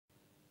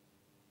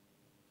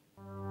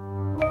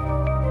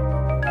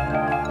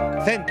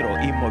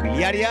Centro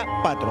Inmobiliaria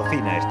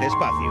patrocina este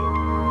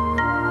espacio.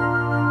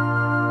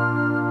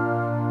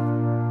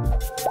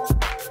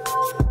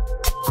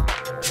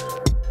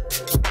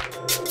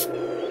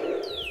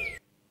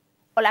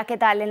 Hola, ¿qué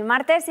tal? El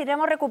martes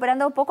iremos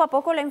recuperando poco a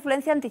poco la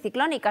influencia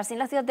anticiclónica. Así en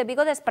la ciudad de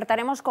Vigo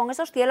despertaremos con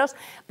esos cielos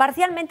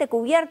parcialmente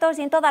cubiertos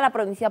y en toda la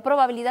provincia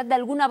probabilidad de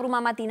alguna bruma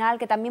matinal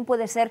que también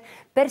puede ser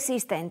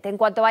persistente. En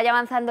cuanto vaya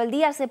avanzando el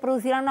día se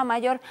producirá una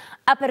mayor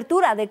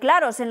apertura de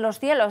claros en los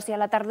cielos y a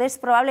la tarde es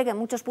probable que en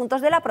muchos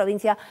puntos de la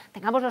provincia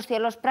tengamos los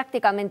cielos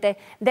prácticamente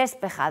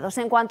despejados.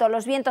 En cuanto a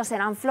los vientos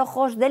serán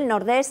flojos del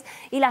nordeste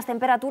y las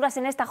temperaturas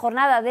en esta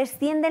jornada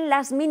descienden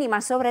las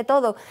mínimas sobre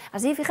todo.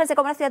 Así fíjense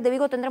cómo en la ciudad de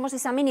Vigo tendremos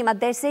esa mínima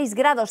de 6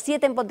 grados,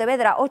 7 en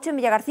Pontevedra, 8 en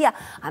Villagarcía,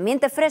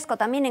 ambiente fresco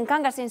también en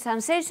Cangas y en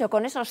San Seixo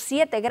con esos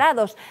 7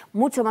 grados,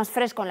 mucho más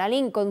fresco en la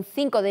Lalín con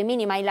 5 de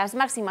mínima y las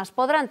máximas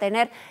podrán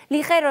tener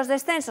ligeros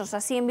descensos.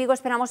 Así en Vigo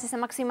esperamos esa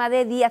máxima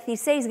de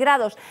 16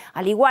 grados,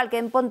 al igual que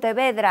en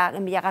Pontevedra,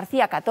 en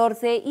Villagarcía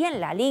 14 y en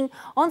la Lalín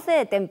 11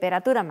 de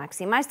temperatura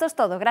máxima. Esto es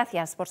todo,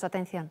 gracias por su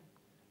atención.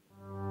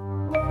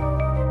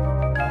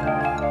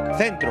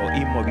 Centro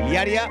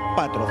Inmobiliaria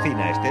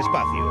patrocina este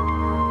espacio.